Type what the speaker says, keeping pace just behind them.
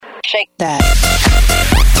Shake that.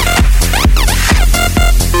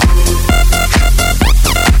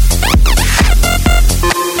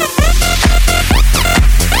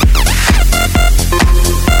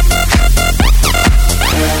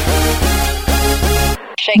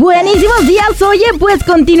 Buenísimos días, oye, pues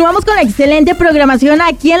continuamos con la excelente programación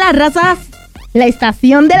aquí en La Raza, la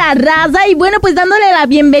estación de La Raza, y bueno, pues dándole la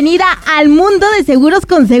bienvenida al mundo de seguros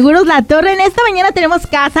con Seguros La Torre. En esta mañana tenemos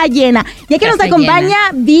casa llena, ya que nos acompaña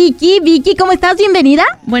Vicky. Vicky, ¿cómo estás? Bienvenida.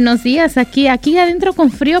 Buenos días, aquí adentro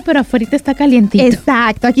con frío, pero afuera está calientito.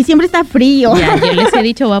 Exacto, aquí siempre está frío. Ya, yo les he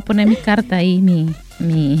dicho, voy a poner mi carta ahí, mi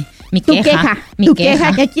queja,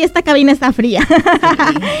 que aquí esta cabina está fría. Sí.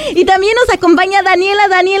 Y también nos acompaña Daniela.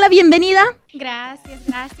 Daniela, bienvenida. Gracias.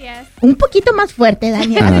 Un poquito más fuerte,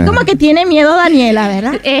 Daniela. Como que tiene miedo Daniela,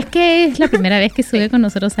 ¿verdad? Es que es la primera vez que sube con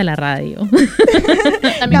nosotros a la radio.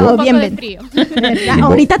 También un poco de frío.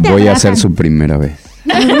 Ahorita te voy a hacer su primera vez.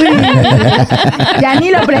 Ya ni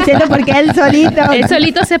lo presento porque él solito.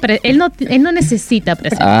 Él no necesita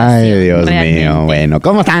presentación. Ay, Dios mío. Bueno,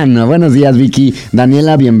 ¿cómo están? Buenos días, Vicky.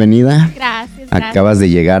 Daniela, bienvenida. Gracias. Acabas de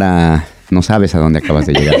llegar a... No sabes a dónde acabas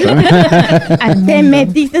de llegar. Te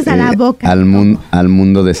metiste a la boca. Al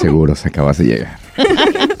mundo de seguros acabas de llegar.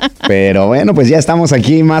 Pero bueno, pues ya estamos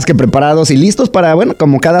aquí más que preparados y listos para, bueno,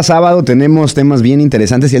 como cada sábado tenemos temas bien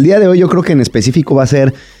interesantes. Y el día de hoy yo creo que en específico va a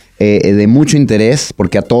ser de mucho interés,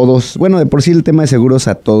 porque a todos, bueno, de por sí el tema de seguros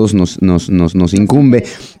a todos nos incumbe.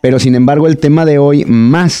 Pero sin embargo el tema de hoy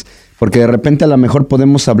más... Porque de repente a lo mejor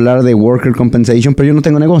podemos hablar de worker compensation, pero yo no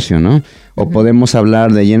tengo negocio, ¿no? O podemos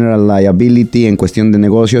hablar de general liability en cuestión de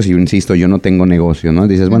negocios, y insisto, yo no tengo negocio, ¿no?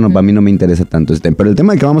 Dices, bueno, para mí no me interesa tanto este tema. Pero el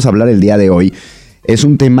tema del que vamos a hablar el día de hoy es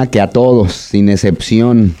un tema que a todos, sin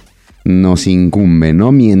excepción, nos incumbe,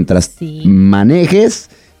 ¿no? Mientras manejes,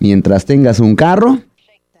 mientras tengas un carro,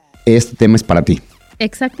 este tema es para ti.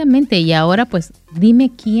 Exactamente, y ahora pues dime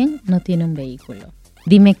quién no tiene un vehículo.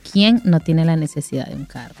 Dime quién no tiene la necesidad de un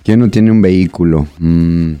carro. ¿Quién no tiene un vehículo?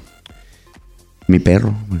 Mi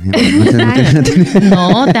perro, por ejemplo.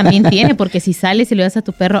 No, también tiene, porque si sales y le das a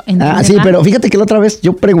tu perro... sí, pero fíjate que la otra vez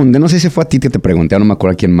yo pregunté, no sé si fue a ti que te pregunté, no me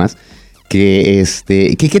acuerdo a quién más, que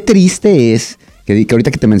qué triste es, que ahorita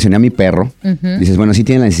que te mencioné a mi perro, dices, bueno, sí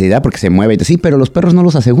tiene la necesidad porque se mueve. Sí, pero los perros no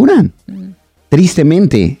los aseguran.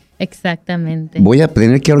 Tristemente. Exactamente. Voy a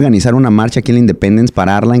tener que organizar una marcha aquí en la Independence,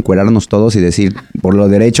 pararla, encuerarnos todos y decir, por lo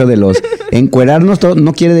derecho de los... Encuerarnos todos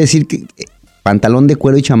no quiere decir que... Pantalón de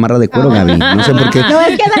cuero y chamarra de cuero, Gaby. No sé por qué.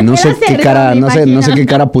 No sé qué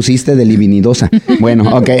cara pusiste de livinidosa.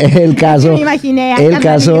 Bueno, ok, el caso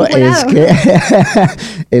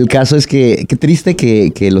es que qué triste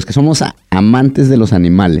que los que somos amantes de los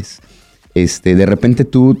animales, de repente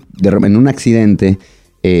tú en un accidente,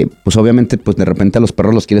 pues obviamente pues de repente a los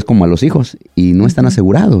perros los quieres como a los hijos y no están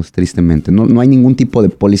asegurados, tristemente. No hay ningún tipo de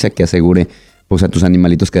póliza que asegure pues a tus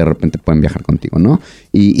animalitos que de repente pueden viajar contigo, ¿no?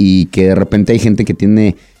 Y que de repente hay gente que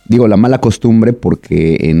tiene, la mala costumbre,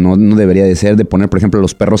 porque no debería de ser, de poner, por ejemplo, a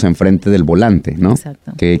los perros enfrente del volante, ¿no?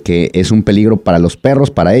 Exacto. Que es un peligro para los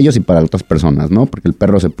perros, para ellos y para otras personas, ¿no? Porque el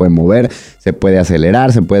perro se puede mover, se puede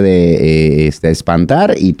acelerar, se puede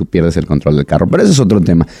espantar y tú pierdes el control del carro. Pero ese es otro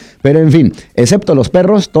tema. Pero en fin, excepto los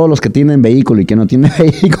perros, todos los que tienen vehículo y que no tienen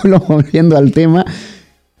vehículo, volviendo al tema...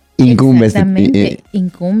 Incumbe. Exactamente,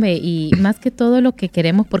 incumbe, y más que todo lo que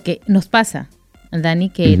queremos, porque nos pasa,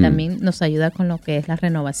 Dani, que también nos ayuda con lo que es las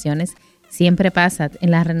renovaciones, siempre pasa,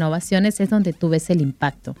 en las renovaciones es donde tú ves el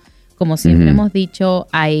impacto. Como siempre hemos dicho,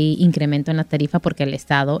 hay incremento en la tarifa porque el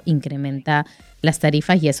Estado incrementa las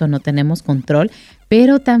tarifas y eso no tenemos control,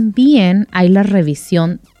 pero también hay la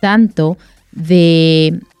revisión tanto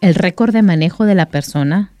de el récord de manejo de la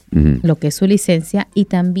persona, lo que es su licencia, y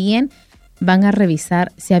también van a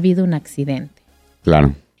revisar si ha habido un accidente.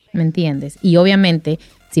 Claro. ¿Me entiendes? Y obviamente,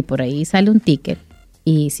 si por ahí sale un ticket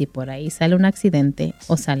y si por ahí sale un accidente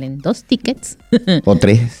o salen 2 tickets. O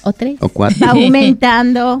 3. O 4.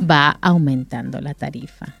 Va aumentando la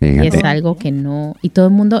tarifa. Fíjate. Y es algo que no... Y todo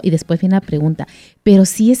el mundo... Y después viene la pregunta, pero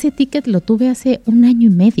si ese ticket lo tuve hace 1 año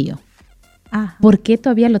y medio, ¿por qué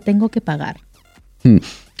todavía lo tengo que pagar?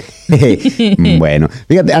 Bueno,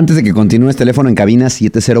 fíjate, antes de que continúes, teléfono en cabina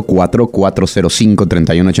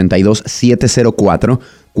 704-405-3182,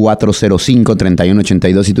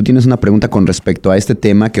 704-405-3182. Si tú tienes una pregunta con respecto a este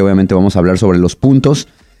tema, que obviamente vamos a hablar sobre los puntos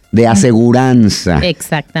de aseguranza.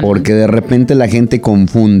 Exactamente. Porque de repente la gente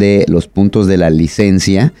confunde los puntos de la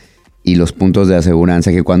licencia y los puntos de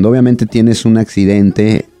aseguranza, que cuando obviamente tienes un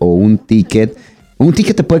accidente o un ticket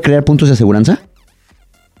te puede crear puntos de aseguranza.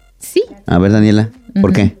 Sí. A ver, Daniela,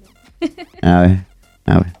 ¿por qué? A ver.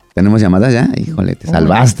 ¿Tenemos llamadas ya? Híjole, te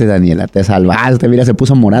salvaste, Daniela, te salvaste. Mira, se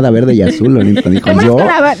puso morada, verde y azul. Dijo,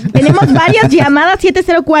 tenemos varias llamadas,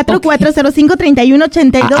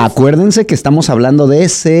 704-405-3182. Acuérdense que estamos hablando de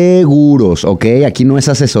seguros, ¿ok? Aquí no es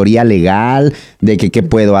asesoría legal de que qué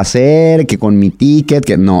puedo hacer, que con mi ticket,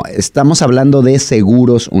 que no. Estamos hablando de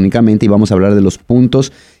seguros únicamente y vamos a hablar de los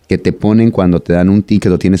puntos que te ponen cuando te dan un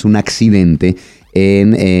ticket o tienes un accidente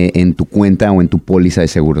en tu cuenta o en tu póliza de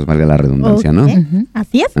seguros, valga la redundancia, ¿no?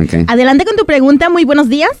 Así es. Okay. Adelante con tu pregunta, muy buenos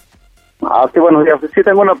días. Sí, buenos días. Sí,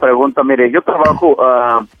 tengo una pregunta. Mire, yo trabajo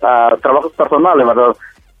trabajos personales, ¿verdad?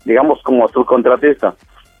 Digamos como subcontratista.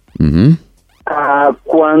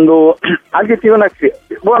 Cuando alguien tiene un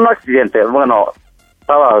accidente,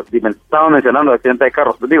 estaba mencionando accidente de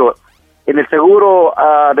carros, digo, en el seguro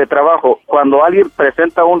de trabajo, cuando alguien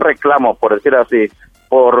presenta un reclamo, por decir así,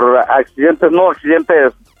 por accidentes, no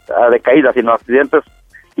accidentes de caída, sino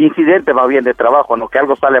incidentes más bien de trabajo, ¿no? Que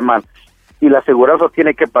algo sale mal y la aseguranza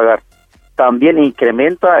tiene que pagar, ¿también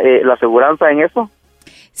incrementa la aseguranza en eso?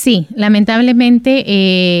 Sí,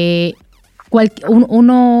 lamentablemente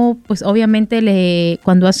uno pues obviamente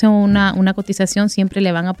cuando hace una cotización siempre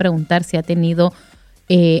le van a preguntar si ha tenido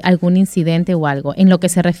algún incidente o algo. En lo que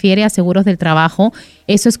se refiere a seguros del trabajo,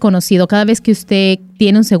 eso es conocido. Cada vez que usted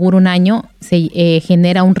tiene un seguro un año, se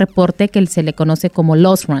genera un reporte que se le conoce como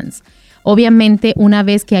loss runs. Obviamente, una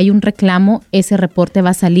vez que hay un reclamo, ese reporte va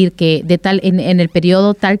a salir que en el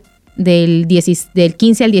periodo tal del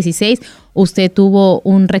 15 al 16, usted tuvo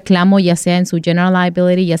un reclamo ya sea en su general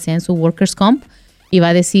liability, ya sea en su workers' comp, y va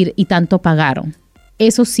a decir, y tanto pagaron.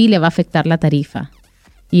 Eso sí le va a afectar la tarifa.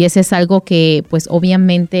 Y ese es algo que, pues,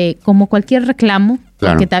 obviamente, como cualquier reclamo,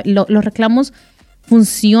 claro, porque los reclamos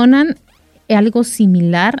funcionan algo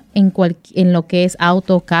similar en lo que es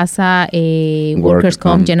auto, casa, workers'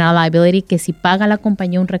 comp, general liability, que si paga la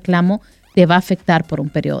compañía un reclamo, te va a afectar por un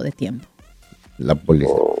periodo de tiempo. La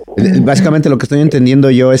póliza. Básicamente lo que estoy entendiendo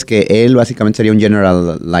yo es que él básicamente sería un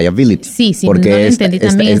general liability. Sí, porque no lo entendí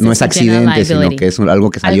también. No es accidente, sino que es algo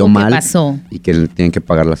que salió mal pasó. Y que tienen que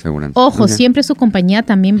pagar la aseguranza. Ojo, siempre su compañía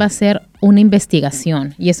también va a hacer una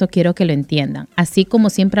investigación y eso quiero que lo entiendan. Así como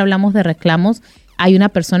siempre hablamos de reclamos, hay una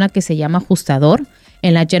persona que se llama ajustador.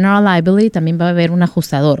 En la general liability también va a haber un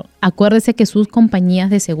ajustador. Acuérdese que sus compañías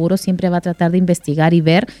de seguro siempre va a tratar de investigar y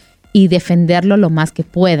ver y defenderlo lo más que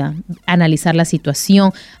pueda, analizar la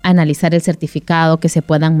situación, analizar el certificado que se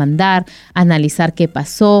puedan mandar, analizar qué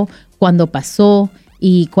pasó, cuándo pasó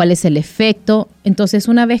y cuál es el efecto. Entonces,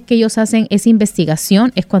 una vez que ellos hacen esa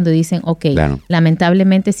investigación, es cuando dicen, ok, claro,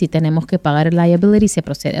 lamentablemente si tenemos que pagar el liability, se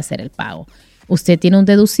procede a hacer el pago. Usted tiene un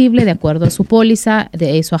deducible de acuerdo a su póliza,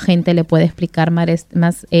 su agente le puede explicar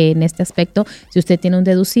más en este aspecto. Si usted tiene un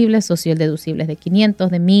deducible, si el deducible es de 500,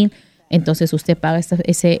 de 1,000, entonces usted paga esa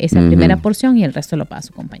primera porción y el resto lo paga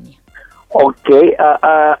su compañía. Ok,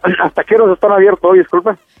 ¿hasta qué horas están abiertos hoy,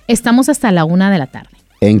 disculpa? Estamos hasta la 1:00 p.m.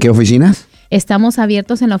 ¿En qué oficinas? Estamos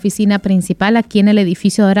abiertos en la oficina principal aquí en el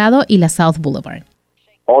edificio Dorado y la South Boulevard.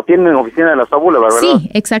 ¿Tienen oficina en la South Boulevard, verdad? Sí,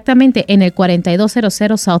 exactamente, en el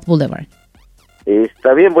 4200 South Boulevard.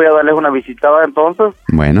 Está bien, voy a darles una visitada entonces.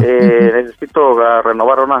 Bueno. Necesito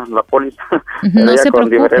renovar la póliza. No se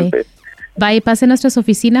preocupe. Va y pase a nuestras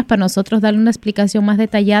oficinas para nosotros darle una explicación más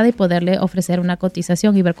detallada y poderle ofrecer una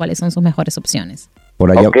cotización y ver cuáles son sus mejores opciones.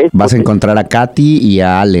 Por allá vas a encontrar a Katy y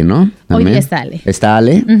a Ale, ¿no? ¿También? Hoy está Ale. ¿Está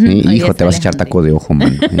Ale? Sí, hijo, te vas a echar taco de ojo,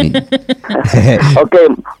 mano. Sí. Ok,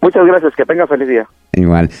 muchas gracias. Que tenga feliz día.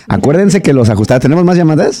 Igual. Acuérdense que los ajustadores... ¿Tenemos más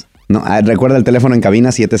llamadas? No, recuerda el teléfono en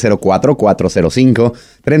cabina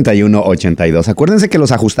 704-405-3182. Acuérdense que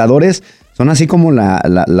los ajustadores son así como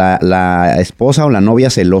la esposa o la novia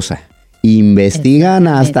celosa. Investigan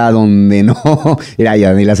hasta donde no. Mira,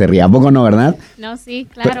 Yanila se ríe. ¿A poco no, verdad? No, sí,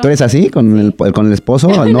 claro. ¿Tú eres así con el esposo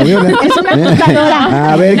o el novio? Es una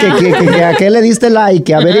ajustadora. A ver, ¿a qué le diste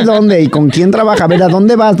like? A ver, ¿y dónde? ¿Y con quién trabaja? A ver, ¿a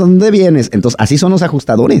dónde vas? ¿Dónde vienes? Entonces, así son los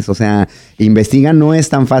ajustadores. O sea, investigan, no es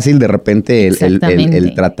tan fácil de repente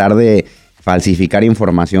el tratar de falsificar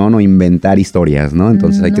información o inventar historias, ¿no?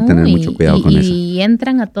 Entonces hay que tener mucho cuidado con eso. Y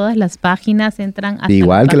entran a todas las páginas, entran hasta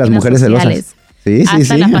igual que las mujeres celosas. Sí,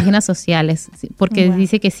 hasta las páginas sociales, porque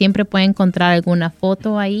dice que siempre puede encontrar alguna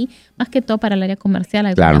foto ahí, más que todo para el área comercial,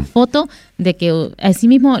 alguna foto de que así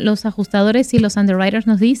mismo los ajustadores y los underwriters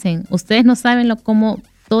nos dicen, ustedes no saben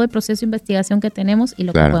todo el proceso de investigación que tenemos y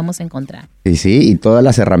lo que podemos encontrar. Y todas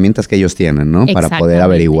las herramientas que ellos tienen, ¿no? Para poder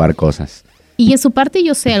averiguar cosas. Y en su parte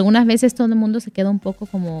yo sé, algunas veces todo el mundo se queda un poco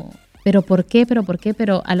como... ¿Pero por qué?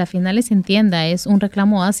 Pero a la final se entienda, es un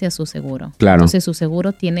reclamo hacia su seguro. Claro. Entonces su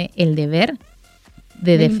seguro tiene el deber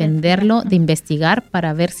de defenderlo, de investigar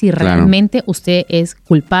para ver si realmente usted es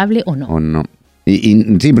culpable o no.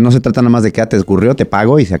 Y sí, pero no se trata nada más de que te escurrió, te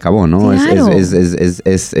pago y se acabó, ¿no? Claro.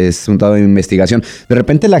 Es un dado de investigación. De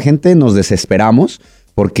repente la gente nos desesperamos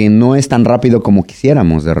porque no es tan rápido como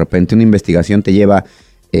quisiéramos. De repente una investigación te lleva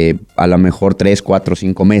a lo mejor 3, 4,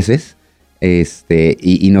 5 meses.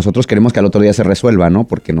 Y nosotros queremos que al otro día se resuelva, ¿no?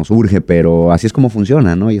 Porque nos urge, pero así es como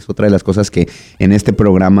funciona, ¿no? Y es otra de las cosas que en este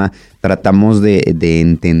programa tratamos de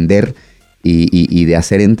entender y de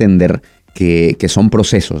hacer entender que son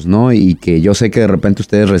procesos, ¿no? Y que yo sé que de repente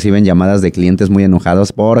ustedes reciben llamadas de clientes muy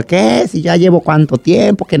enojados. ¿Por qué? Si ya llevo cuánto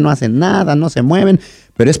tiempo, que no hacen nada, no se mueven.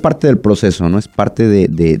 Pero es parte del proceso, ¿no? Es parte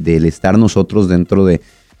del estar nosotros dentro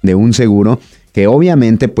de un seguro, que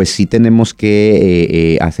obviamente pues sí tenemos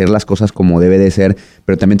que hacer las cosas como debe de ser,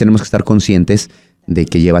 pero también tenemos que estar conscientes de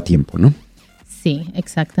que lleva tiempo, ¿no? Sí,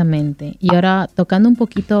 exactamente. Y ahora, tocando un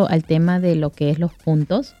poquito al tema de lo que es los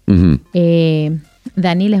puntos, Uh-huh.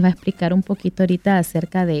 Dani les va a explicar un poquito ahorita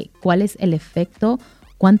acerca de cuál es el efecto,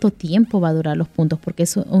 cuánto tiempo va a durar los puntos, porque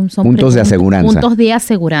son Puntos de aseguranza. Puntos de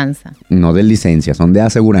aseguranza. No de licencia, son de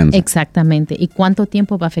aseguranza. Exactamente. ¿Y cuánto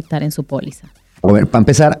tiempo va a afectar en su póliza? A ver, para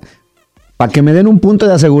empezar, para que me den un punto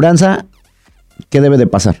de aseguranza, ¿qué debe de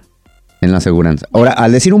pasar en la aseguranza? Ahora,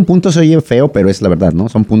 al decir un punto se oye feo, pero es la verdad, ¿no?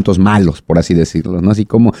 Son puntos malos, por así decirlo, ¿no? Así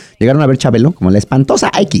como llegaron a ver Chabelo, como la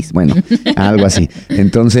espantosa X, bueno, algo así.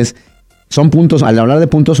 Entonces, son puntos, al hablar de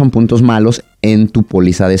puntos, son puntos malos en tu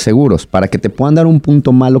póliza de seguros. Para que te puedan dar un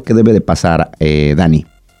punto malo, ¿qué debe de pasar, Dani?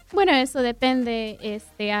 Bueno, eso depende.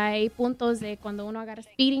 Hay puntos de cuando uno agarra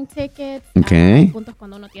speeding tickets, Ok. hay puntos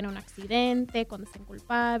cuando uno tiene un accidente, cuando están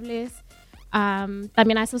culpables.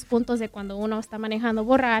 También hay esos puntos de cuando uno está manejando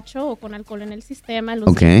borracho o con alcohol en el sistema, los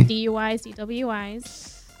Ok. DUIs,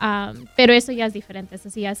 DWIs. Pero eso ya es diferente, eso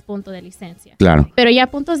sí ya es punto de licencia. Claro. Pero ya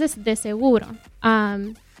puntos de seguro.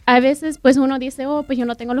 A veces pues uno dice, pues yo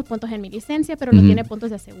no tengo los puntos en mi licencia, pero no Ujú. tiene puntos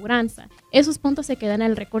de aseguranza. Esos puntos se quedan en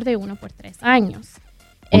el récord de uno por 3 años.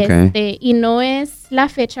 Ok. Y no es la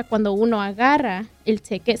fecha cuando uno agarra el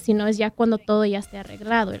ticket, sino es ya cuando todo ya esté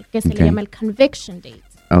arreglado, el que se Ok. le llama el conviction date.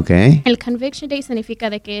 Ok. El conviction date significa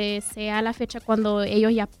de que sea la fecha cuando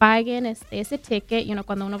ellos ya paguen ese ticket,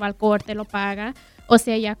 cuando uno va al corte lo paga, o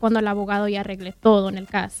sea, ya cuando el abogado ya arregle todo en el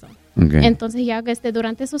caso. Ok. Entonces ya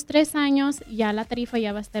durante esos 3 años ya la tarifa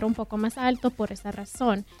ya va a estar un poco más alto por esa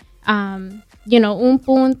razón. Un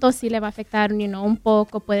punto sí le va a afectar, un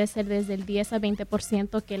poco, puede ser desde el 10 a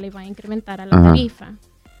 20% que le va a incrementar a la Ajá. tarifa.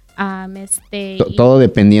 Todo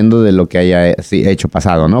dependiendo de lo que haya hecho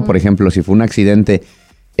pasado, ¿no? Por ejemplo, si fue un accidente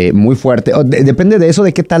muy fuerte, depende de eso,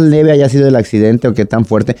 de qué tan leve haya sido el accidente o qué tan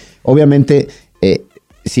fuerte. Obviamente,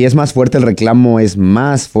 si es más fuerte el reclamo, es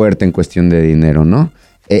más fuerte en cuestión de dinero, ¿no?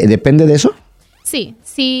 ¿Depende de eso? Sí,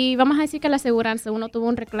 si vamos a decir que la aseguranza, uno tuvo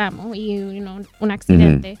un reclamo y un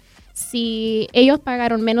accidente, si ellos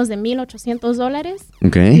pagaron menos de $1,800,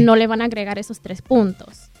 Ok. no le van a agregar esos 3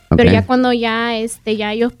 puntos. Ok. Pero ya cuando ya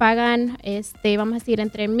ellos pagan, vamos a decir,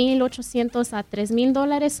 entre $1,800 a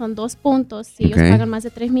 $3,000 son 2 puntos. Si Ok. ellos pagan más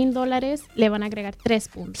de $3,000, le van a agregar 3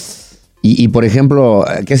 puntos. Y, por ejemplo,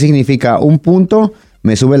 ¿qué significa? Un punto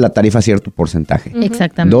me sube la tarifa a cierto porcentaje. Ujú.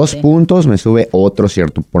 Exactamente. 2 puntos me sube otro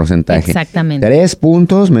cierto porcentaje. Exactamente. 3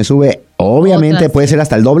 puntos me sube, obviamente Otras. puede ser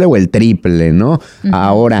hasta el doble o el triple, ¿no? Ujú.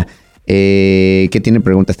 Ahora, ¿qué tiene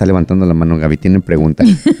pregunta? Está levantando la mano Gaby, tiene pregunta.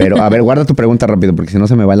 Pero a ver, guarda tu pregunta rápido porque si no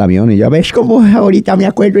se me va el avión y ya ves cómo ahorita me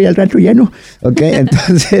acuerdo y al rato ya no. Ok,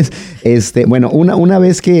 entonces, bueno, una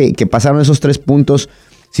vez que pasaron esos 3 puntos,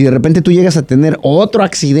 si de repente tú llegas a tener otro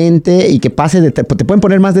accidente y que pase te pueden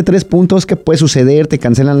poner más de 3 puntos, ¿qué puede suceder? Te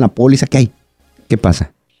cancelan la póliza, ¿qué hay? ¿Qué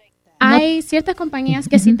pasa? Hay ciertas compañías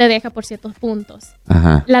que sí te deja por ciertos puntos.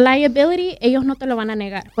 Ajá. La liability, ellos no te lo van a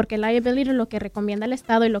negar, porque liability es lo que recomienda el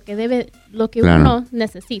Estado y lo que Claro. uno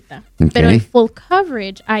necesita. Ok. Pero el full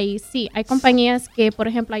coverage, ahí sí. Hay compañías que, por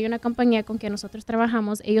ejemplo, hay una compañía con que nosotros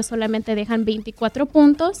trabajamos, ellos solamente dejan 24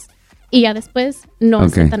 puntos y ya después no Ok.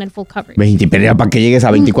 aceptan el full coverage. 20, pero ya para que llegues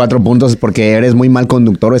a 24 puntos es porque eres muy mal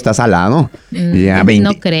conductor o estás al lado. Ya, 20.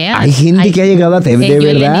 No creas. Hay gente que ha llegado a tener, de yo he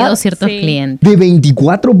tenido verdad, ciertos Sí. clientes. de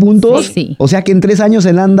 24 puntos. Sí. O sea que en 3 años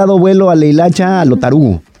se le han dado vuelo a la hilacha a lo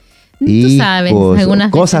tarugo. Tú sabes, Hijos, algunas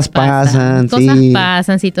cosas veces pasan. pasan, Cosas sí.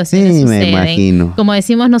 pasan, situaciones Sí, me suceden. imagino. Como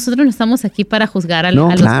decimos, nosotros no estamos aquí para juzgar a No,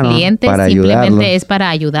 los claro, clientes, para simplemente ayudarlos. es para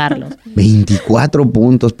ayudarlos. 24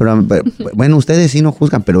 puntos, pero bueno, ustedes sí no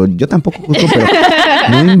juzgan, pero yo tampoco juzgo, pero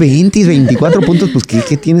no inventes 24 puntos, pues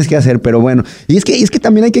 ¿qué tienes que hacer? Pero bueno, y es que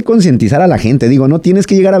también hay que concientizar a la gente, digo, no tienes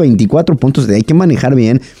que llegar a 24 puntos, hay que manejar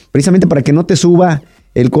bien, precisamente para que no te suba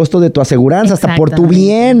el costo de tu aseguranza, hasta por tu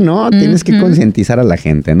bien, ¿no? Tienes que concientizar a la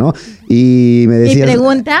gente, ¿no? Y me decías... Mi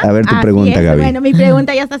pregunta... A ver, tu pregunta, Gaby. Bueno, mi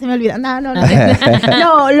pregunta ya hasta se me olvida. No.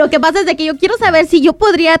 No, lo que pasa es de que yo quiero saber si yo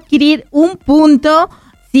podría adquirir un punto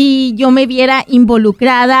si yo me viera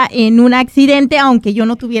involucrada en un accidente, aunque yo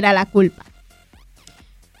no tuviera la culpa.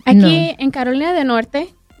 Aquí en Carolina del Norte,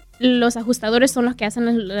 los ajustadores son los que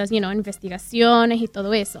hacen las investigaciones y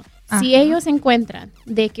todo eso. Ajá. Si ellos encuentran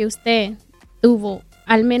de que usted tuvo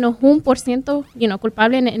al menos 1%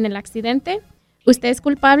 culpable en el accidente, usted es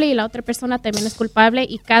culpable y la otra persona también es culpable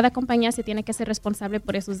y cada compañía se tiene que ser responsable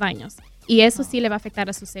por esos daños. Y eso sí le va a afectar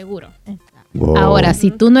a su seguro. Wow. Ahora,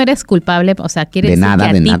 si tú no eres culpable, o sea, quiere decir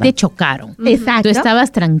que a ti te chocaron. Exacto. Tú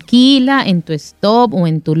estabas tranquila en tu stop o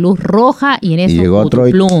en tu luz roja y en eso llegó otro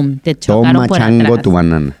y plum, te chocaron toma por chango atrás. tu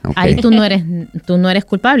banana. Okay. Ahí tú no eres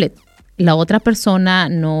culpable. La otra persona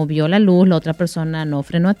no vio la luz, la otra persona no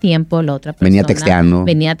frenó a tiempo, la otra persona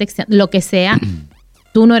venía texteando, lo que sea,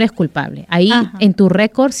 tú no eres culpable. Ahí en tu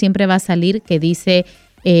récord siempre va a salir que dice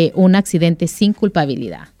un accidente sin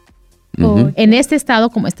culpabilidad. En este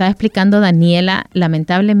estado, como estaba explicando Daniela,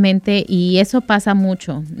 lamentablemente, y eso pasa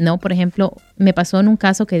mucho, ¿no? Por ejemplo, me pasó en un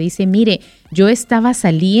caso que dice, mire, yo estaba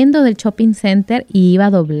saliendo del shopping center y iba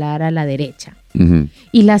a doblar a la derecha.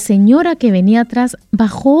 Y la señora que venía atrás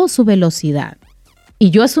bajó su velocidad. Y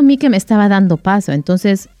yo asumí que me estaba dando paso,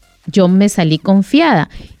 entonces yo me salí confiada.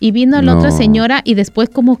 Y vino la otra señora y después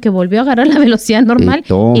como que volvió a agarrar la velocidad normal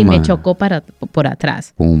y me chocó por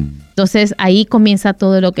atrás. ¡Pum! Entonces ahí comienza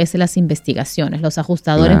todo lo que es las investigaciones. Los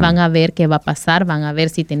ajustadores van a ver qué va a pasar, van a ver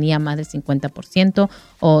si tenía más del 50%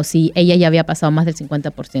 o si ella ya había pasado más del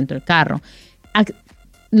 50% del carro.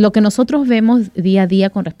 Lo que nosotros vemos día a día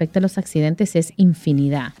con respecto a los accidentes es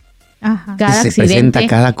infinidad. Ajá. Cada accidente presenta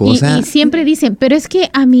cada cosa. Y siempre dicen, pero es que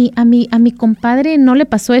a mi compadre no le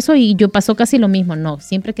pasó eso y yo pasó casi lo mismo. No,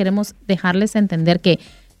 siempre queremos dejarles entender que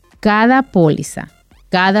cada póliza,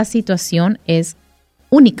 cada situación es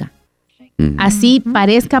única. Así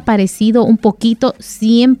parezca parecido un poquito,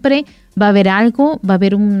 siempre va a haber algo, va a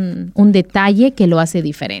haber un detalle que lo hace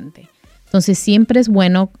diferente. Entonces siempre es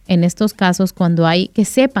bueno en estos casos cuando hay que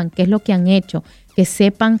sepan qué es lo que han hecho, que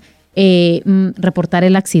sepan reportar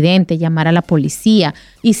el accidente, llamar a la policía.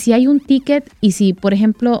 Y si hay un ticket y si, por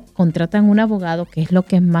ejemplo, contratan un abogado, que es lo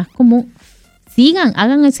que es más común,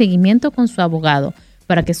 hagan el seguimiento con su abogado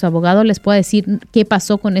para que su abogado les pueda decir qué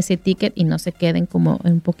pasó con ese ticket y no se queden como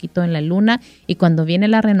un poquito en la luna. Y cuando viene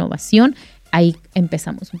la renovación, ahí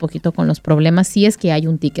empezamos un poquito con los problemas si es que hay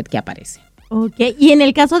un ticket que aparece. Ok, y en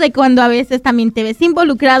el caso de cuando a veces también te ves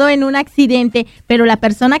involucrado en un accidente, pero la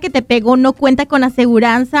persona que te pegó no cuenta con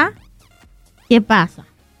aseguranza, ¿qué pasa?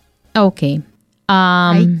 Ok.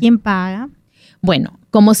 ¿Hay quién paga? Bueno,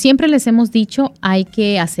 como siempre les hemos dicho, hay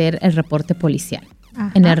que hacer el reporte policial.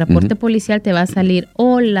 Ajá. En el reporte policial te va a salir,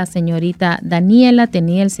 la señorita Daniela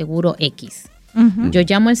tenía el seguro X. Yo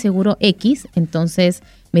llamo el seguro X, entonces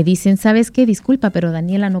me dicen, ¿sabes qué? Disculpa, pero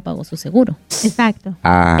Daniela no pagó su seguro. Exacto.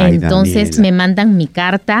 Ay, entonces Daniela. me mandan mi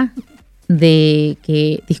carta de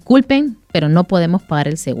que disculpen, pero no podemos pagar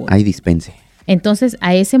el seguro. Ay, dispense. Entonces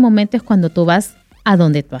a ese momento es cuando tú vas a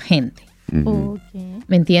donde tu agente. Okay.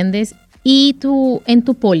 ¿Me entiendes? Y tú en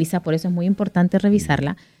tu póliza, por eso es muy importante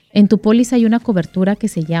revisarla, en tu póliza hay una cobertura que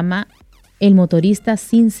se llama el motorista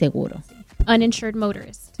sin seguro. Uninsured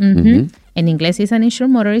motorist. En inglés es uninsured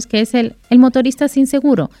motorist, que es el motorista sin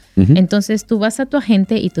seguro. Entonces tú vas a tu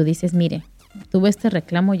agente y tú dices, mire, tuve este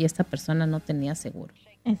reclamo y esta persona no tenía seguro.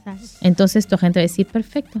 Exacto. Entonces tu agente va a decir,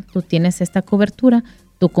 perfecto, tú tienes esta cobertura,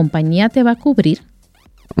 tu compañía te va a cubrir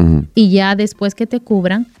y ya después que te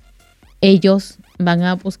cubran, ellos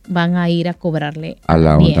van a ir a cobrarle a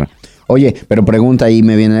la bien. otra. Oye, pero pregunta ahí,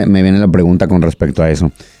 me viene la pregunta con respecto a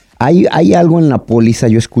eso. Hay algo en la póliza,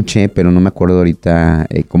 yo escuché, pero no me acuerdo ahorita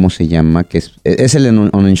cómo se llama, que es el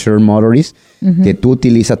uninsured motorist, que tú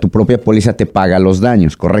utilizas tu propia póliza, te paga los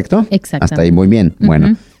daños, ¿correcto? Exacto. Hasta ahí muy bien.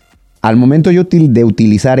 Bueno, al momento yo de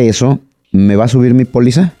utilizar eso, ¿me va a subir mi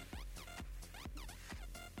póliza?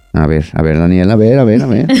 A ver, Daniela, a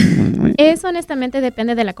ver. Eso honestamente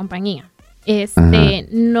depende de la compañía.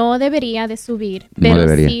 No debería de subir, pero no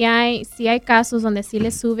debería. Sí hay casos donde sí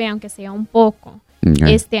le sube, aunque sea un poco.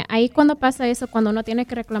 Okay. Ahí cuando pasa eso, cuando uno tiene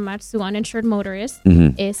que reclamar su uninsured motorist,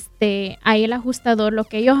 ahí el ajustador, lo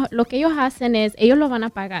que ellos hacen es, ellos lo van a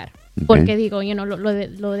pagar, porque digo,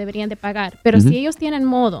 lo deberían de pagar, pero si ellos tienen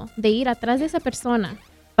modo de ir atrás de esa persona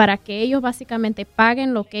para que ellos básicamente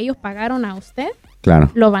paguen lo que ellos pagaron a usted,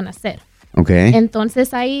 claro, lo van a hacer. Okay.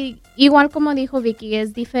 Entonces ahí, igual como dijo Vicky,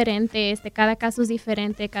 es diferente, cada caso es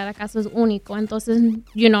diferente, cada caso es único. Entonces,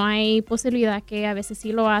 hay posibilidad que a veces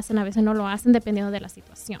sí lo hacen, a veces no lo hacen, dependiendo de la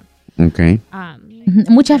situación. Okay.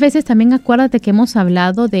 Muchas veces también acuérdate que hemos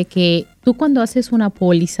hablado de que tú cuando haces una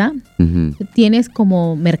póliza tienes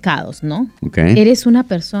como mercados, ¿no? Okay. Eres una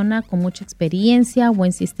persona con mucha experiencia,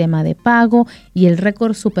 buen sistema de pago y el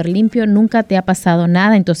récord súper limpio, nunca te ha pasado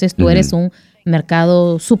nada, entonces tú eres un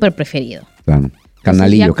mercado súper preferido. Claro.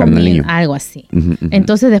 Carnalillo. Algo así.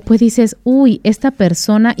 Entonces después dices, uy, esta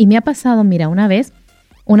persona, y me ha pasado, mira, una vez,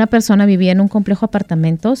 una persona vivía en un complejo de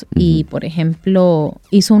apartamentos y, por ejemplo,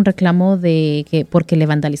 hizo un reclamo porque le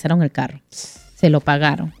vandalizaron el carro. Se lo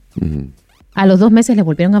pagaron. A los 2 meses le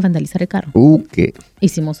volvieron a vandalizar el carro. ¿Qué?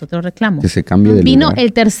 Hicimos otro reclamo. Que se cambie de Vino lugar.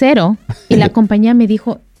 el tercero y la compañía me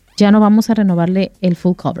dijo, ya no vamos a renovarle el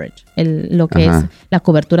full coverage, lo que es la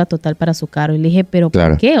cobertura total para su carro. Y le dije, ¿pero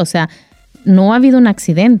por qué? O sea, no ha habido un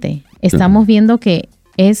accidente. Estamos viendo que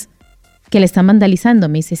le están vandalizando.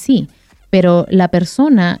 Me dice, sí. Pero la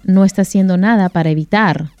persona no está haciendo nada para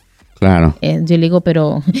evitar. Claro. Yo le digo,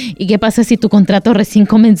 pero ¿y qué pasa si tu contrato recién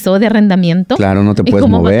comenzó de arrendamiento? Claro, no te ¿Y puedes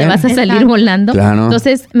cómo mover? te vas a salir volando? Claro.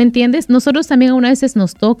 Entonces, ¿me entiendes? Nosotros también a una veces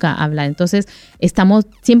nos toca hablar. Entonces,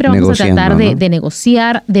 siempre vamos Negociando, a tratar ¿no? de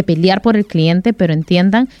negociar, de pelear por el cliente, pero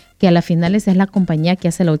entiendan que a la final esa es la compañía que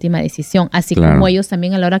hace la última decisión. Así como ellos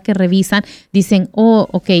también a la hora que revisan dicen,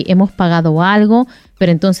 ok, hemos pagado algo,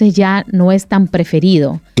 pero entonces ya no es tan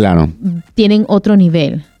preferido. Claro. Tienen otro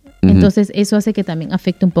nivel. Entonces, eso hace que también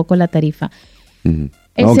afecte un poco la tarifa.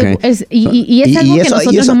 Es algo que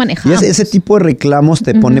nosotros no manejamos. Y ese tipo de reclamos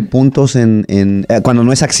te pone puntos cuando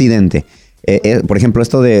no es accidente. Por ejemplo,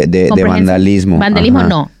 esto de vandalismo. Vandalismo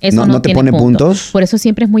no, eso no te pone puntos. Por eso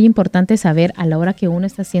siempre es muy importante saber a la hora que uno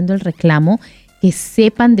está haciendo el reclamo que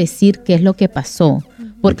sepan decir qué es lo que pasó.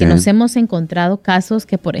 Porque nos hemos encontrado casos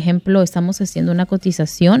que, por ejemplo, estamos haciendo una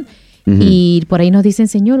cotización y por ahí nos dicen,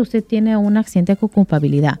 señor, usted tiene un accidente con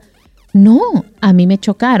culpabilidad. No, a mí me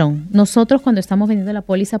chocaron. Nosotros cuando estamos vendiendo la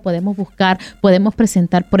póliza podemos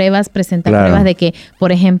presentar pruebas de que,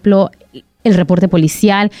 por ejemplo, el reporte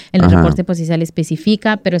policial, el reporte policial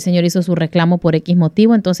especifica, pero el señor hizo su reclamo por X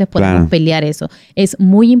motivo, entonces podemos pelear eso. Es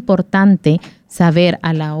muy importante saber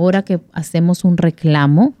a la hora que hacemos un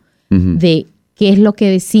reclamo de qué es lo que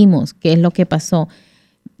decimos, qué es lo que pasó.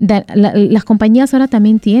 Las compañías ahora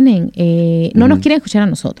también tienen, no nos quieren escuchar a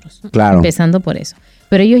nosotros, empezando por eso.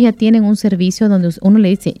 Pero ellos ya tienen un servicio donde uno le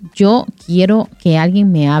dice, yo quiero que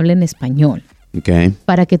alguien me hable en español.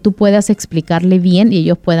 Para que tú puedas explicarle bien y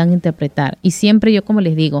ellos puedan interpretar. Y siempre yo, como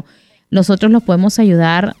les digo, nosotros los podemos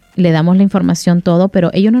ayudar, le damos la información, todo, pero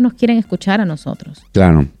ellos no nos quieren escuchar a nosotros.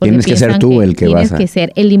 Claro, tienes que ser tú el que vas a... Tienes que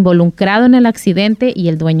ser el involucrado en el accidente y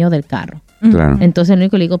el dueño del carro. Claro. Entonces, lo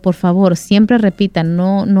único que le digo, por favor, siempre repita,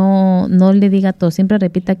 no le diga todo, siempre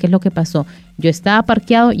repita qué es lo que pasó. Yo estaba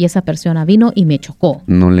parqueado y esa persona vino y me chocó.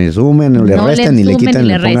 No le sumen, no le resten, ni le quiten, ni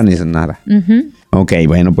le pongan, ni nada. Ok,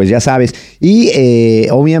 bueno, pues ya sabes. Y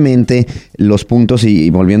obviamente los puntos, y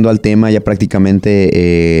volviendo al tema, ya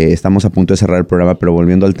prácticamente estamos a punto de cerrar el programa, pero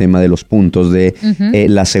volviendo al tema de los puntos de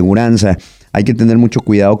la aseguranza, hay que tener mucho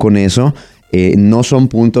cuidado con eso. No son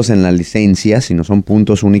puntos en la licencia, sino son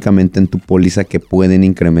puntos únicamente en tu póliza que pueden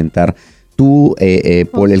incrementar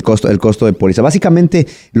el costo de póliza. Básicamente,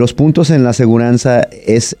 los puntos en la aseguranza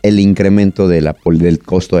es el incremento del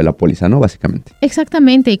costo de la póliza, ¿no? Básicamente.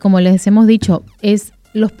 Exactamente, y como les hemos dicho,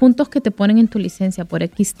 los puntos que te ponen en tu licencia por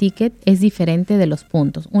X ticket es diferente de los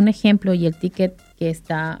puntos. Un ejemplo, y el ticket que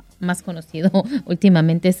está más conocido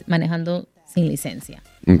últimamente es manejando sin licencia.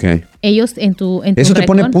 Okay. Ellos en tu ¿Eso te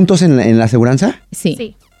pone puntos en la aseguranza?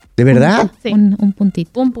 Sí. ¿De verdad? Sí. Un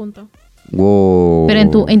puntito. Un punto. Wow.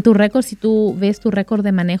 Pero en tu récord, si tú ves tu récord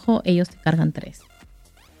de manejo, ellos te cargan 3.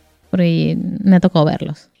 Por ahí me ha tocado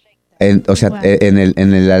verlos. En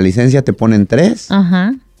la licencia te ponen 3.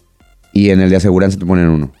 Ajá. Y en el de aseguranza te ponen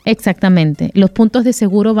 1. Exactamente. Los puntos de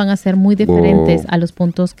seguro van a ser muy diferentes a los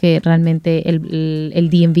puntos que realmente el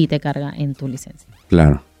DMV te carga en tu licencia.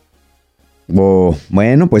 Claro.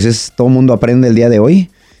 Bueno, pues todo el mundo aprende el día de hoy.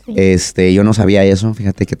 Sí. Yo no sabía eso.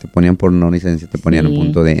 Fíjate que te ponían por no licencia, te ponían un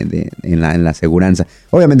punto en la aseguranza.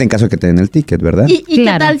 Obviamente en caso de que te den el ticket, ¿verdad? ¿Y qué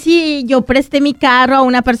tal si yo presté mi carro a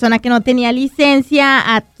una persona que no tenía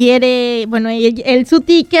licencia, adquiere, él su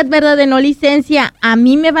ticket, ¿verdad? De no licencia, ¿a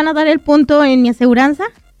mí me van a dar el punto en mi aseguranza?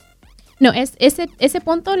 No, ese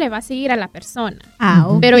punto le va a seguir a la persona.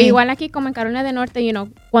 Okay. Pero igual aquí como en Carolina del Norte,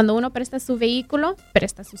 cuando uno presta su vehículo,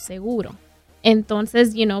 presta su seguro.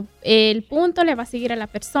 Entonces, el punto le va a seguir a la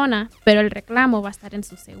persona, pero el reclamo va a estar en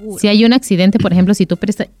su seguro. Si hay un accidente, por ejemplo, si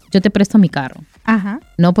yo te presto mi carro,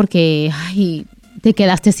 no porque te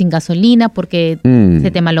quedaste sin gasolina, porque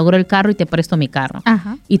se te malogró el carro y te presto mi carro.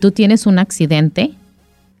 Y tú tienes un accidente,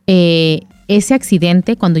 ese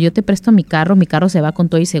accidente, cuando yo te presto mi carro se va con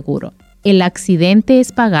todo y seguro. El accidente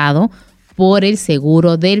es pagado por el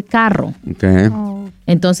seguro del carro. Okay.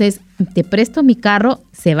 Entonces, te presto mi carro,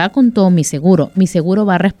 se va con todo mi seguro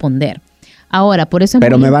va a responder. Ahora, por eso...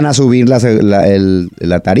 Pero me van a subir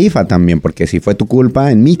la tarifa también, porque si fue tu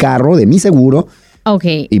culpa en mi carro, de mi seguro,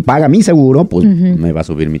 y paga mi seguro, pues me va a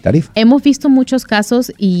subir mi tarifa. Hemos visto muchos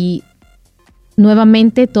casos y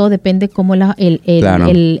nuevamente todo depende cómo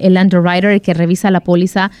el underwriter, el que revisa la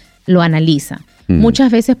póliza, lo analiza.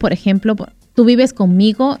 Muchas veces, por ejemplo, tú vives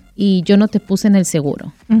conmigo y yo no te puse en el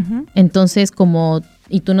seguro. Entonces,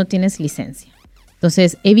 y tú no tienes licencia.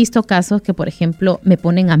 Entonces, he visto casos que, por ejemplo, me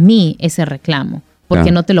ponen a mí ese reclamo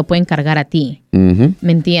porque no te lo pueden cargar a ti.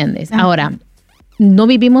 ¿Me entiendes? Ahora, no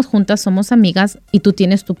vivimos juntas, somos amigas y tú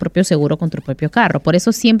tienes tu propio seguro con tu propio carro. Por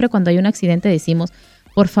eso siempre cuando hay un accidente decimos,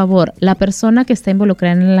 por favor, la persona que está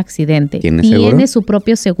involucrada en el accidente tiene su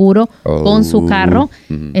propio seguro con su carro.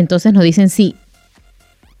 Entonces nos dicen, sí,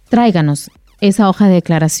 tráiganos esa hoja de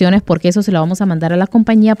declaraciones porque eso se lo vamos a mandar a la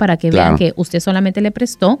compañía para que vean que usted solamente le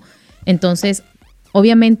prestó. Entonces,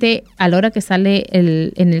 obviamente, a la hora que sale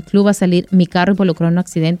en el club va a salir mi carro involucrado en un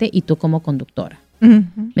accidente y tú como conductora. ¿Me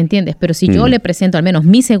entiendes? Pero si yo le presento, al menos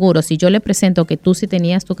mi seguro, si yo le presento que tú sí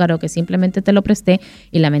tenías tu carro, que simplemente te lo presté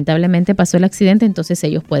y lamentablemente pasó el accidente, entonces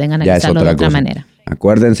ellos pueden analizarlo de otra manera.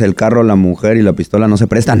 Acuérdense, el carro, la mujer y la pistola no se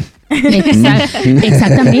prestan.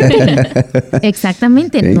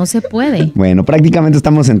 Exactamente, ¿sí? No se puede. Bueno, prácticamente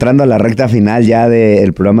estamos entrando a la recta final ya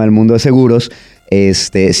del programa del Mundo de Seguros.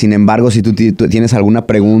 Sin embargo, si tú tienes alguna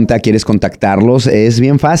pregunta, quieres contactarlos, es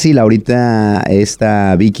bien fácil. Ahorita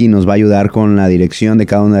Vicky nos va a ayudar con la dirección de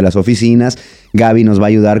cada una de las oficinas. Gaby nos va a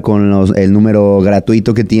ayudar con el número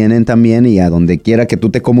gratuito que tienen también, y a donde quiera que tú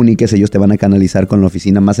te comuniques, ellos te van a canalizar con la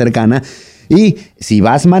oficina más cercana. Y si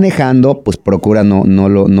vas manejando, pues procura no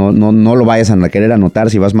lo vayas a querer anotar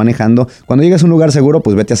si vas manejando. Cuando llegues a un lugar seguro,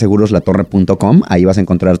 pues vete a seguroslatorre.com. Ahí vas a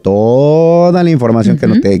encontrar toda la información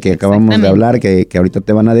que acabamos de hablar, que ahorita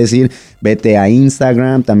te van a decir. Vete a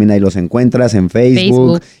Instagram, también ahí los encuentras, en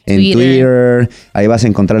Facebook, en Twitter. Ahí vas a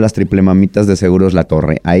encontrar las triple mamitas de Seguros La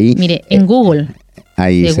Torre. Ahí, mire, en Google.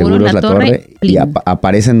 Ahí, Seguros La Torre, y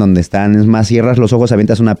aparecen donde están. Es más, cierras los ojos,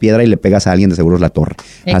 avientas una piedra y le pegas a alguien de Seguros La Torre.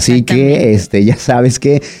 Así que ya sabes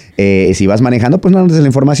que si vas manejando, pues no anotes la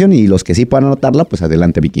información, y los que sí puedan anotarla, pues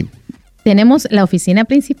adelante, Vicky. Tenemos la oficina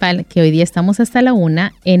principal, que hoy día estamos hasta la 1,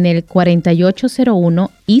 en el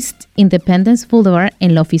 4801 East Independence Boulevard,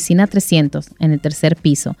 en la oficina 300, en el tercer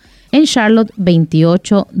piso, en Charlotte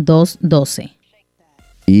 28212.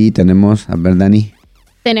 Y tenemos, a ver, Dani.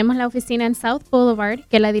 Tenemos la oficina en South Boulevard,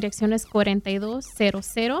 que la dirección es 4200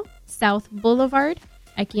 South Boulevard,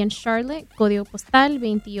 aquí en Charlotte, código postal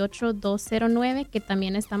 28209, que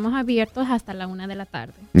también estamos abiertos hasta la 1 de la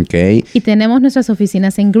tarde. Okay. Y tenemos nuestras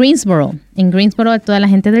oficinas en Greensboro. En Greensboro, toda la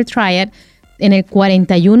gente del Triad, en el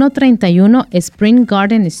 4131 Spring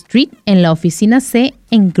Garden Street, en la oficina C,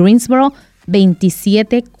 en Greensboro,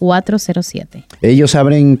 27407. ¿Ellos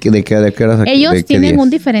abren de qué hora? Ellos tienen un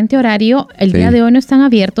diferente horario. El día de hoy no están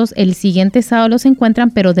abiertos. El siguiente sábado los encuentran,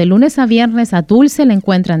 pero de lunes a viernes a Dulce la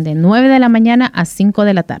encuentran de 9 de la mañana a 5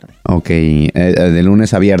 de la tarde. Ok, de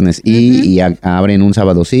lunes a viernes. Y abren un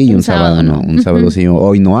sábado sí y un sábado no. Un sábado sí.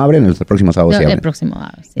 Hoy no abren, el próximo sábado sí abren. El próximo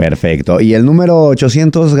sábado, sí. Perfecto. ¿Y el número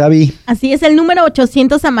 800, Gaby? Así es, el número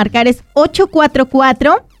 800 a marcar es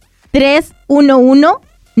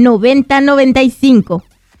 844-311-9095.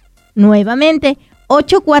 Nuevamente,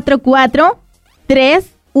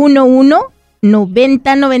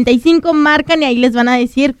 844-311-9095. Marcan y ahí les van a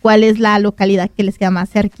decir cuál es la localidad que les queda más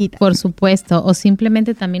cerquita. Por supuesto, o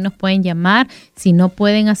simplemente también nos pueden llamar si no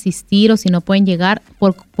pueden asistir o si no pueden llegar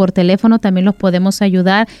por teléfono, también los podemos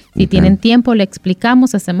ayudar. Si tienen tiempo, le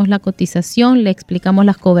explicamos, hacemos la cotización, le explicamos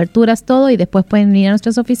las coberturas, todo, y después pueden venir a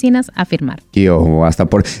nuestras oficinas a firmar. Yo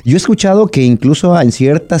he escuchado que incluso en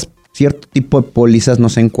cierto tipo de pólizas, no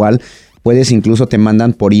sé en cuál, puedes incluso te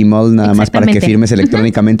mandan por email nada más para que firmes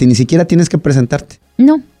electrónicamente y ni siquiera tienes que presentarte.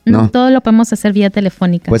 No, todo lo podemos hacer vía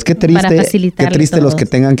telefónica. Pues qué triste, para facilitarle qué triste los que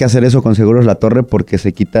tengan que hacer eso con Seguros La Torre, porque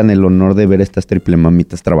se quitan el honor de ver estas triple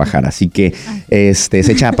mamitas trabajar. Así que se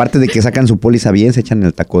echan, aparte de que sacan su póliza bien, se echan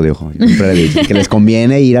el taco de ojo. Siempre le dicen que les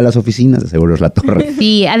conviene ir a las oficinas de Seguros La Torre.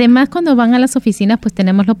 Sí, además cuando van a las oficinas, pues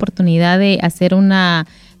tenemos la oportunidad de hacer una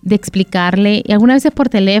de explicarle, y algunas veces por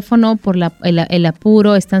teléfono, por el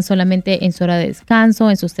apuro, están solamente en su hora de descanso,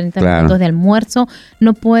 en sus 30 minutos de almuerzo,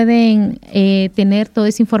 no pueden tener toda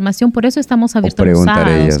esa información, por eso estamos abiertos los sábados.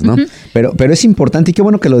 Preguntar ellas, ¿no? Pero es importante, y qué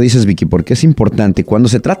bueno que lo dices, Vicky, porque es importante, cuando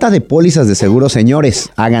se trata de pólizas de seguro, señores,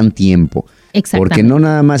 hagan tiempo. Porque no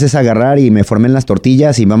nada más es agarrar y me formé en las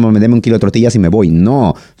tortillas y vamos, me deme 1 kilo de tortillas y me voy. No,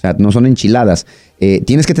 o sea, no son enchiladas.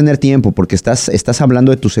 Tienes que tener tiempo porque estás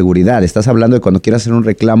hablando de tu seguridad, estás hablando de cuando quieras hacer un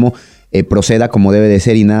reclamo, proceda como debe de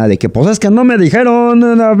ser y nada de que, pues es que no me dijeron,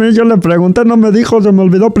 a mí yo le pregunté, no me dijo, se me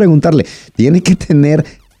olvidó preguntarle. Tiene que tener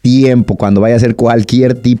tiempo. Cuando vaya a hacer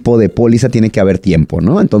cualquier tipo de póliza tiene que haber tiempo,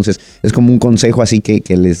 ¿no? Entonces es como un consejo así que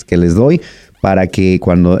les doy para que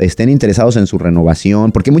cuando estén interesados en su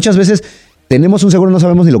renovación, porque muchas veces tenemos un seguro, no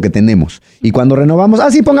sabemos ni lo que tenemos. Y cuando renovamos,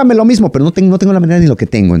 sí, póngame lo mismo, pero no tengo la manera ni lo que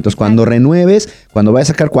tengo. Entonces, cuando renueves, cuando vayas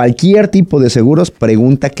a sacar cualquier tipo de seguros,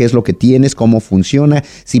 pregunta qué es lo que tienes, cómo funciona,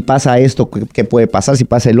 si pasa esto, qué puede pasar, si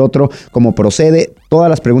pasa el otro, cómo procede. Todas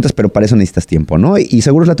las preguntas, pero para eso necesitas tiempo, ¿no? Y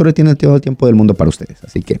Seguros La Torre tiene todo el tiempo del mundo para ustedes.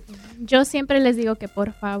 Así que yo siempre les digo que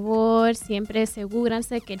por favor, siempre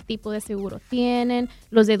asegúrense que el tipo de seguro tienen,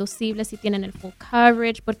 los deducibles si tienen el full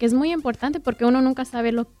coverage, porque es muy importante porque uno nunca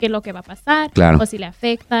sabe qué es lo que va a pasar, o si le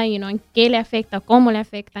afecta, en qué le afecta, cómo le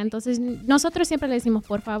afecta. Entonces, nosotros siempre le decimos,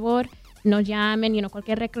 por favor, nos llamen,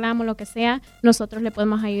 cualquier reclamo, lo que sea, nosotros le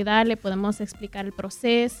podemos ayudar, le podemos explicar el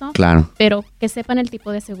proceso, pero que sepan el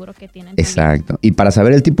tipo de seguro que tienen. Exacto. También. Y para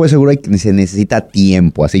saber el tipo de seguro se necesita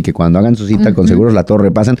tiempo, así que cuando hagan su cita con Seguros La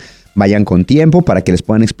Torre, vayan con tiempo para que les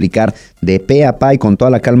puedan explicar de pe a pa y con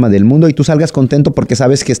toda la calma del mundo y tú salgas contento porque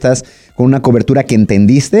sabes que estás con una cobertura que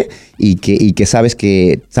entendiste y que sabes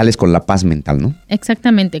que sales con la paz mental, ¿no?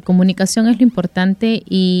 Exactamente. Comunicación es lo importante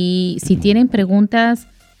y si tienen preguntas,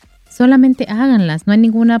 solamente háganlas. No hay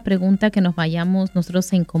ninguna pregunta que nos vayamos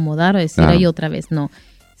nosotros a incomodar o decir ahí otra vez. No.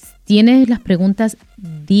 Tienes las preguntas,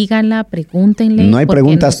 díganla, pregúntenle. No hay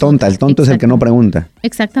preguntas tontas. El tonto es el que no pregunta.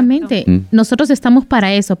 Exactamente. Nosotros estamos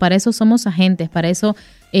para eso somos agentes, para eso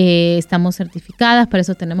estamos certificadas, para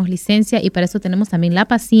eso tenemos licencia y para eso tenemos también la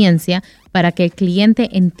paciencia para que el cliente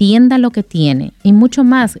entienda lo que tiene. Y mucho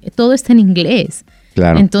más, todo está en inglés.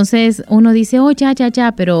 Claro. Entonces uno dice,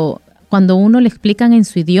 ya, pero cuando uno le explican en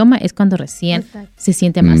su idioma es cuando recién se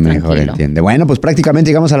siente más mejor tranquilo. Entiende. Bueno, pues prácticamente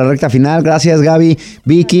llegamos a la recta final. Gracias, Gaby,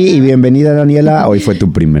 Vicky, y bienvenida, Daniela. Hoy fue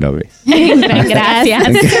tu primera vez. Gracias.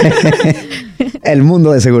 El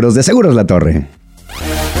mundo de Seguros La Torre.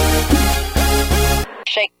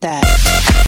 Shake that.